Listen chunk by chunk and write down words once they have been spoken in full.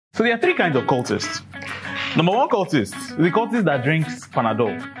So there are three kinds of cultists. Number one cultist is the cultist that drinks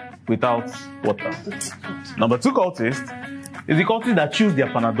Panadol without water. Number two cultist is the cultist that chews their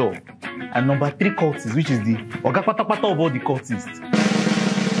Panadol. And number three cultist, which is the Oga Patapata of all the cultists,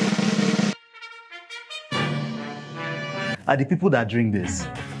 are the people that drink this.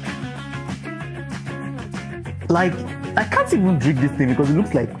 Like, I can't even drink this thing because it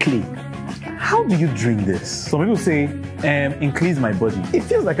looks like clay. How do you drink this? Some people say, it cleans my body. It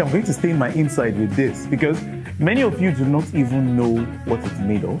feels like I'm going to stain my inside with this because many of you do not even know what it's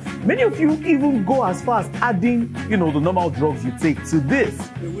made of. Many of you even go as far as adding, the normal drugs you take to this.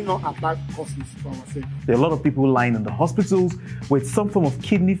 We not apply causes for ourselves. There are a lot of people lying in the hospitals with some form of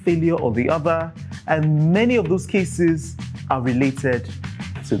kidney failure or the other, and many of those cases are related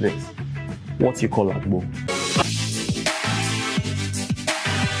to this. What you call Agbo.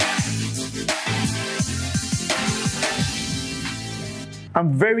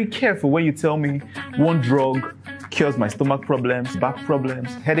 I'm very careful when you tell me one drug cures my stomach problems, back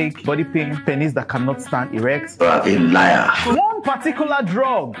problems, headache, body pain, penis that cannot stand erect. You are a liar. One particular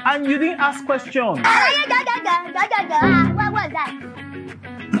drug, and you didn't ask questions. What was that?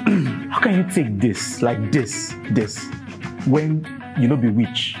 How can you take this, like this, when you not be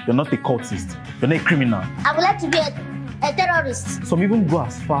witch, you're not a cultist, you're not a criminal? I would like to be a terrorist. Some even go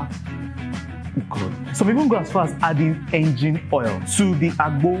as far as adding engine oil to the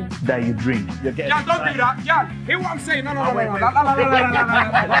Agbo that you drink. Yeah, don't do that. Yeah, hear what I'm saying? No.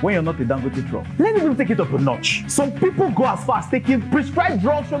 When you're not a Dangote truck, let me even take it up a notch. Some people go as far as taking prescribed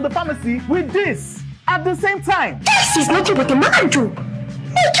drugs from the pharmacy with this at the same time. This is not what a man do.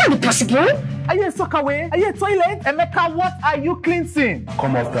 It can't be possible. Are you a sockaway? Are you a toilet? Emeka, what are you cleansing?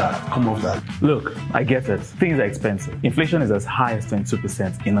 Come off that. Look, I get it. Things are expensive. Inflation is as high as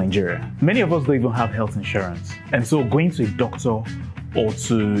 22% in Nigeria. Many of us don't even have health insurance. And so going to a doctor or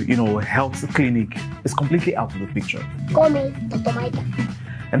to, a health clinic is completely out of the picture. Call me Dr. Micah.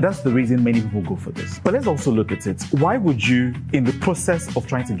 And that's the reason many people go for this. But let's also look at it. Why would you, in the process of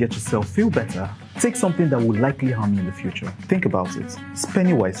trying to get yourself feel better, take something that will likely harm you in the future? Think about it. It's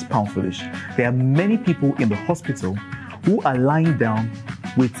penny wise, pound foolish. There are many people in the hospital who are lying down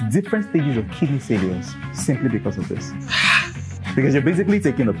with different stages of kidney failures simply because of this. Because you're basically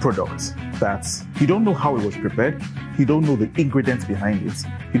taking a product that you don't know how it was prepared, you don't know the ingredients behind it,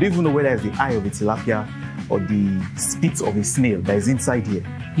 you don't even know whether it's the eye of a tilapia or the spit of a snail that is inside here.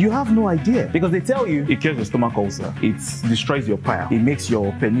 You have no idea because they tell you it cures your stomach ulcer, it destroys your bile, it makes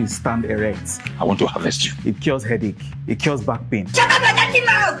your penis stand erect. I want to harvest you. It cures headache, it cures back pain.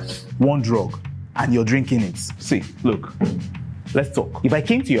 One drug, and you're drinking it. See, look, let's talk. If I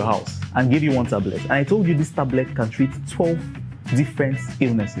came to your house and gave you one tablet and I told you this tablet can treat 12 different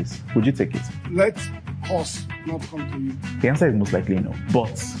illnesses, would you take it? Let us not come to you. The answer is most likely no.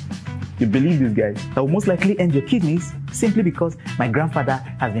 But you believe these guys that will most likely end your kidneys simply because my grandfather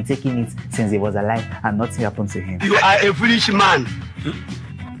has been taking it since he was alive and nothing happened to him. You are a foolish man.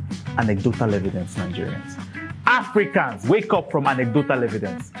 Anecdotal evidence, Nigerians. Africans, wake up from anecdotal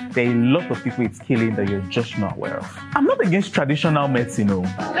evidence. There are a lot of people it's killing that you're just not aware of. I'm not against traditional medicine, no.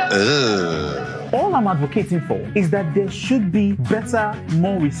 All I'm advocating for is that there should be better,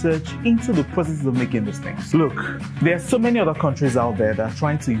 more research into the processes of making these things. Look, there are so many other countries out there that are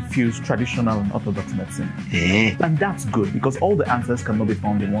trying to infuse traditional and orthodox medicine. And that's good because all the answers cannot be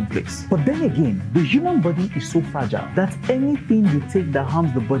found in one place. But then again, the human body is so fragile that anything you take that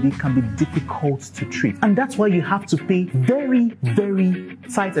harms the body can be difficult to treat. And that's why you have to pay very, very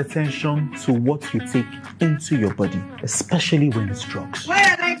tight attention to what you take into your body, especially when it's drugs. Why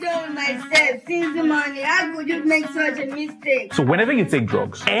am I doing myself since the morning? How could you make such a mistake? So whenever you take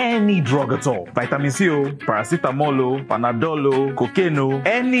drugs, any drug at all, vitamin C, paracetamol, Panadol, cocaine,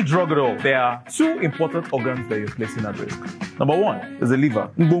 any drug at all, there are two important organs that you're placing at risk. Number one is the liver.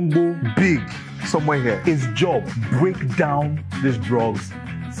 Ngbongbo, big, somewhere here. Its job, break down these drugs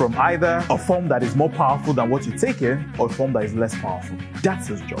from either a form that is more powerful than what you're taking or a form that is less powerful. That's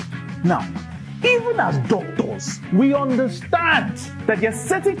his job. Now, even as doctors, we understand that there are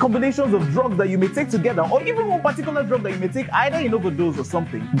certain combinations of drugs that you may take together, or even one particular drug that you may take either in overdose or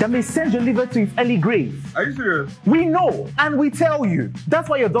something, that may send your liver to its early grave. Are you serious? We know, and we tell you. That's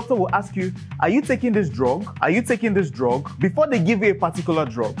why your doctor will ask you, are you taking this drug? Are you taking this drug? Before they give you a particular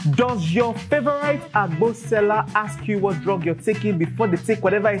drug. Does your favorite Agbo seller ask you what drug you're taking before they take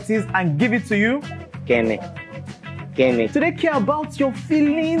whatever it is and give it to you? Kenny. Do they care about your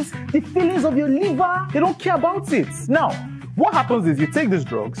feelings, the feelings of your liver? They don't care about it. Now, what happens is you take these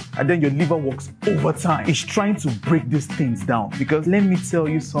drugs and then your liver works overtime. It's trying to break these things down. Because let me tell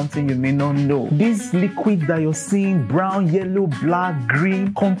you something you may not know. These liquids that you're seeing, brown, yellow, black,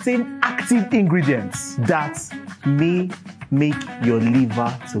 green, contain active ingredients that may make your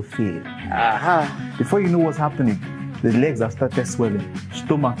liver to fail. Before you know what's happening, the legs have started swelling,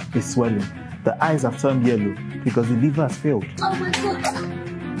 stomach is swelling, the eyes have turned yellow because the liver has failed. Oh my God.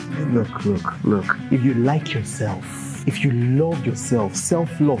 Look. If you like yourself, if you love yourself,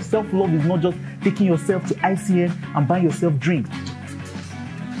 self-love is not just taking yourself to ICN and buying yourself drinks.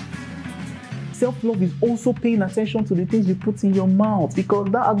 Self-love is also paying attention to the things you put in your mouth, because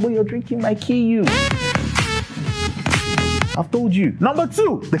that agbo you're drinking might kill you. I've told you. Number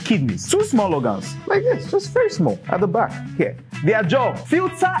 2, the kidneys. 2 small organs, like this, just very small, at the back, here. Their job,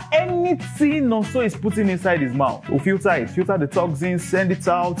 filter anything Nonso is putting inside his mouth. We'll filter it, filter the toxins, send it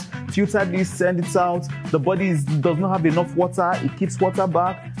out, filter this, send it out. The body does not have enough water, it keeps water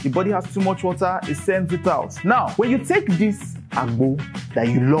back. The body has too much water, it sends it out. Now, when you take this agbo that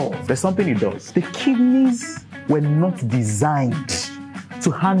you love, there's something it does. The kidneys were not designed to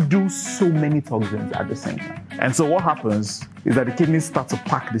handle so many toxins at the same time. And so what happens is that the kidneys start to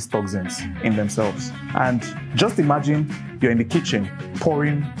pack these toxins in themselves. And just imagine you're in the kitchen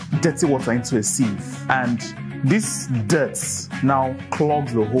pouring dirty water into a sieve, and this dirt now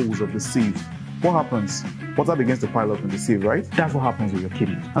clogs the holes of the sieve. What happens? Water begins to pile up in the sieve, right? That's what happens with your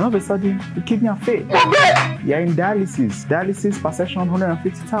kidney. And all of a sudden, the kidney are failed. You're in dialysis. Dialysis per session,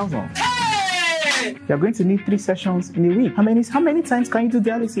 150,000. You're going to need 3 sessions in a week. How many times can you do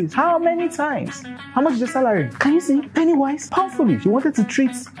dialysis? How many times? How much is your salary? Can you see? Penny-wise, pound-foolish. You wanted to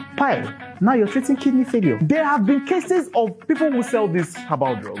treat pile. Now you're treating kidney failure. There have been cases of people who sell these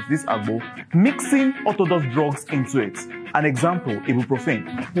herbal drugs, this agbo, mixing orthodox drugs into it. An example, ibuprofen.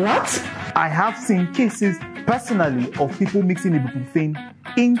 What? I have seen cases personally of people mixing ibuprofen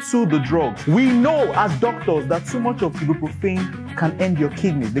into the drugs. We know as doctors that too much of ibuprofen can end your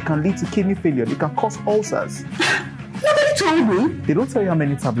kidneys. They can lead to kidney failure. They can cause ulcers. Nobody told me. They don't tell you how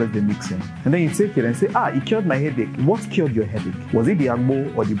many tablets they mix in. And then you take it and say, it cured my headache. What cured your headache? Was it the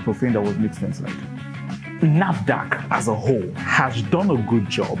agbo or the ibuprofen that was mixed inside? NAFDAC as a whole has done a good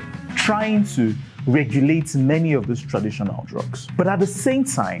job trying to regulate many of these traditional drugs. But at the same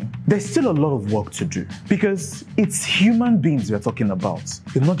time, there's still a lot of work to do, because it's human beings we're talking about.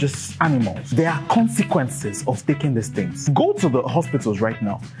 It's not just animals. There are consequences of taking these things. Go to the hospitals right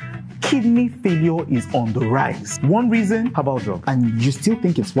now. Kidney failure is on the rise. One reason, herbal drug. And you still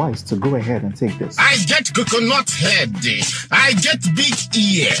think it's wise to go ahead and take this. I get coconut head, I get big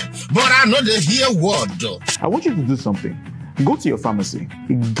ear, but I know the hear word. I want you to do something. Go to your pharmacy,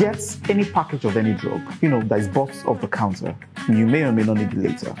 get any package of any drug, that is bought off the counter. You may or may not need it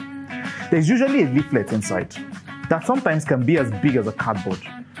later. There's usually a leaflet inside that sometimes can be as big as a cardboard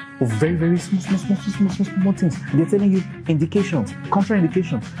of very, very small things. They're telling you indications,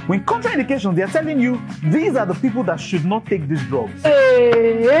 contraindications. When contraindications, they're telling you these are the people that should not take these drugs.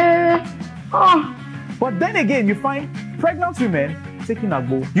 But then again, you find pregnant women taking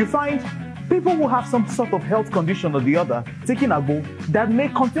agbo. You find people who have some sort of health condition or the other taking agbo that may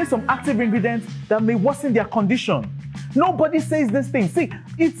contain some active ingredients that may worsen their condition. Nobody says this thing. See,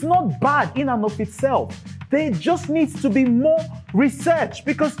 it's not bad in and of itself. There just needs to be more research,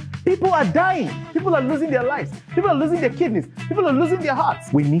 because people are dying. People are losing their lives. People are losing their kidneys. People are losing their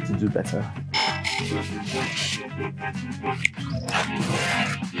hearts. We need to do better.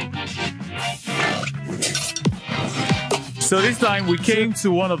 So this time we came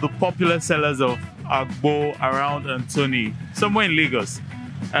to one of the popular sellers of agbo around Anthony, somewhere in Lagos.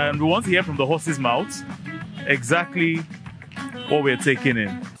 And we want to hear from the horse's mouth exactly what we're taking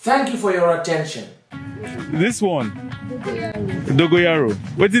in. Thank you for your attention. This one, Dogoyaro.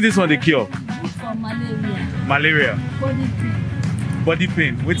 What did this one they cure? For malaria. Malaria. Body pain. Body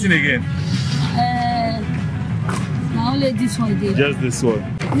pain. What's in again? Now only this one did. Just this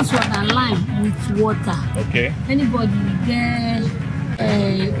one. This one are lime with water. Okay. Anybody get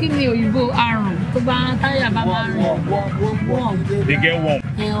kidney oyibo arrow, to ba tire baba warm. They get warm.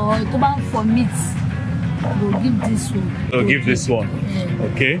 Or to ba for meat. We'll give this one. We'll give this one.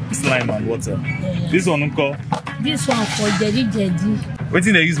 Okay. Slime and water. This one, Uncle. This one for jadi. What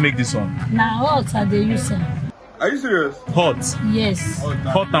did they use make this one? Now hot are they use? Are you serious? Hot. Yes.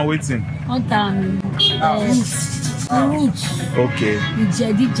 Hot and waiting. Hot and roots. Okay.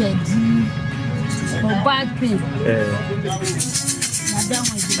 Jadi. For bad pain.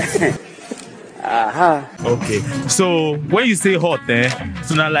 Okay. So when you say hot,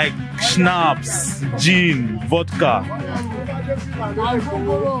 so now like schnapps, gin, vodka.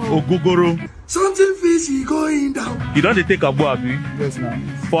 Ogogoro. Something fishy going down. You don't take Agbo, abi? Yes, now.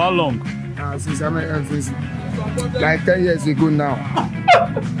 For how long? Since I'm like 10 years ago now.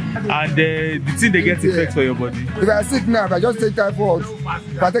 And the thing they get effect for your body. If I sick now, if I just take typhoid,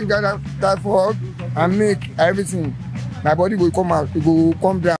 if I take typhoid and make everything, my body will come out, it will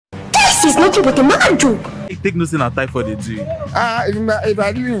come down. This is nothing but a mad joke. You take nothing at typhoid, they do. If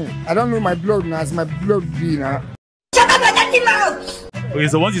I do, I don't know my blood now, as my blood be now. Okay,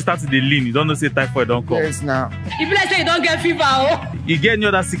 so once you start to the lean, you don't know say typhoid don't come. Yes, now. If you say you don't get fever, oh. You get any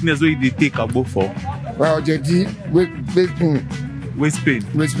other sickness where you take Agbo for? Well, JD, waist pain. Waist pain.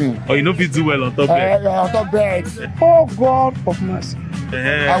 Waist pain. Or you know if you do well on top bed. On top bed. Oh God of mercy.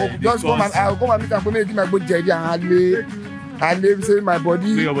 I will just come and meet and make my body JD and they say my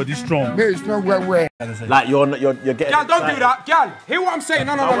body. Make your body strong. Make it strong well. Like you're getting. Girl, don't do that. Girl, hear what I'm saying?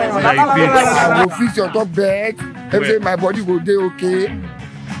 No. Like I will fix your top bed. Every my body will be okay.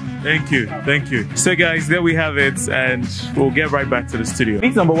 Thank you. So guys, there we have it, and we'll get right back to the studio.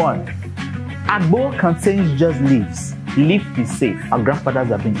 Myth number 1. Agbo contains just leaves. Leaf is safe. Our grandfathers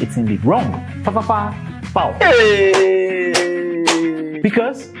have been eating leaf. Wrong. Foul. Hey.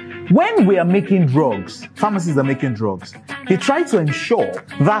 Because when we are making drugs, pharmacies are making drugs, they try to ensure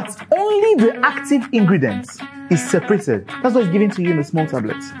that only the active ingredients is separated. That's why it's given to you in the small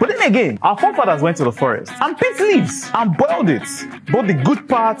tablets. But then again, our forefathers went to the forest and picked leaves and boiled it. Both the good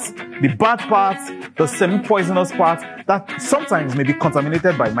parts, the bad parts, the semi-poisonous parts that sometimes may be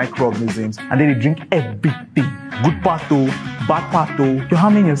contaminated by microorganisms, and then they drink everything. Good part though, bad part though. You're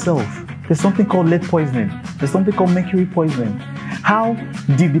harming yourself. There's something called lead poisoning. There's something called mercury poisoning. How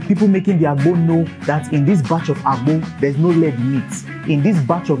did the people making the Agbo know that in this batch of Agbo, there's no lead in it? In this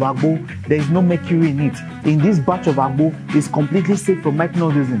batch of Agbo, there is no mercury in it. In this batch of Agbo, it's completely safe from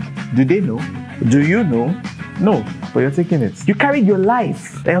microorganisms. Do they know? Do you know? No, but you're taking it. You carried your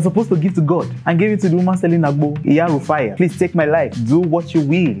life that you're supposed to give to God and gave it to the woman selling Agbo. Iya Rufaya, please take my life. Do what you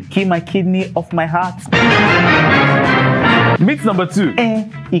will. Keep my kidney off my heart. Myth number 2.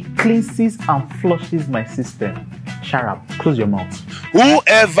 It cleanses and flushes my system. Shut up. Close your mouth.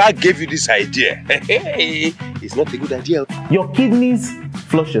 Whoever gave you this idea, it's not a good idea. Your kidneys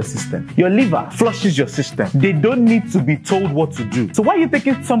flush your system. Your liver flushes your system. They don't need to be told what to do. So why are you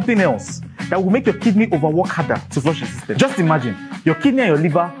taking something else that will make your kidney overwork harder to flush your system? Just imagine, your kidney and your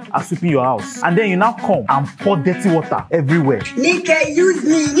liver are sweeping your house, and then you now come and pour dirty water everywhere. Nika, use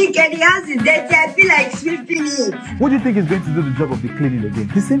me. Nika, the house is dirty. I feel like sweeping it. What do you think is going to do the job of the cleaning again?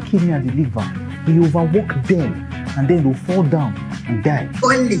 The same kidney and the liver, they overwork them, and then they'll fall down and die.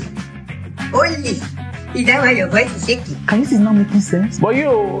 Only. Is that why your voice is shaking? Can you see it's not making sense? But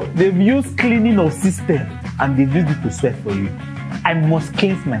they've used cleaning of system and they've used it to sweat for you. I must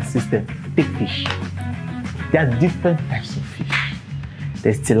cleanse my system. Take fish. There are different types of fish.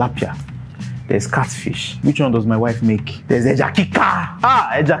 There's tilapia. There's catfish. Which one does my wife make? There's ejakika.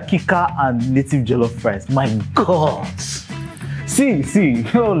 Ejakika and native jollof rice. My God. See.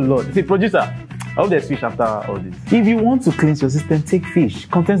 Oh Lord. See, producer. I hope there's fish after all this. If you want to cleanse your system, take fish.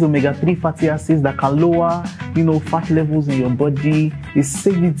 Contains omega-3 fatty acids that can lower, fat levels in your body. It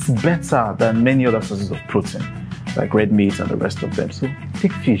saves it better than many other sources of protein, like red meat and the rest of them. So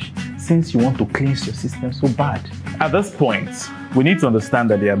take fish since you want to cleanse your system so bad. At this point, we need to understand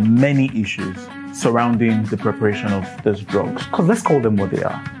that there are many issues surrounding the preparation of these drugs. Because let's call them what they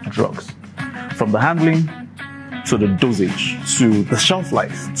are, drugs. From the handling, to the dosage, to the shelf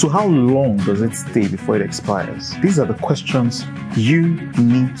life, to how long does it stay before it expires. These are the questions you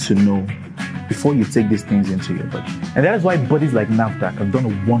need to know before you take these things into your body. And that is why bodies like NAFDAC have done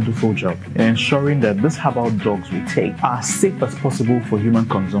a wonderful job in ensuring that these herbal drugs we take are as safe as possible for human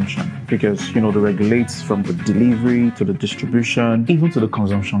consumption. Because, they regulate from the delivery to the distribution, even to the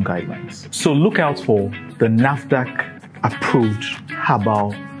consumption guidelines. So look out for the NAFDAC approved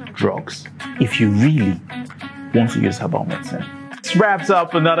herbal drugs if you really want to use herbal medicine. This wraps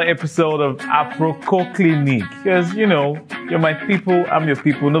up another episode of Afro-Co Clinic. Because, you're my people, I'm your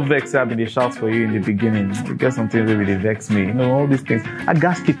people. No vex, I've been a shout for you in the beginning. You get some things that really vex me. All these things. I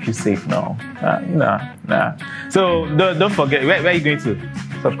gotta keep you safe now. Nah. So, don't forget, where are you going to?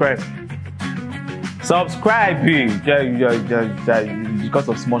 Subscribe, because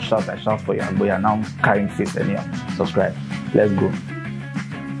of small shouts I shout for you, but you're now carrying face anyhow. Subscribe. Let's go.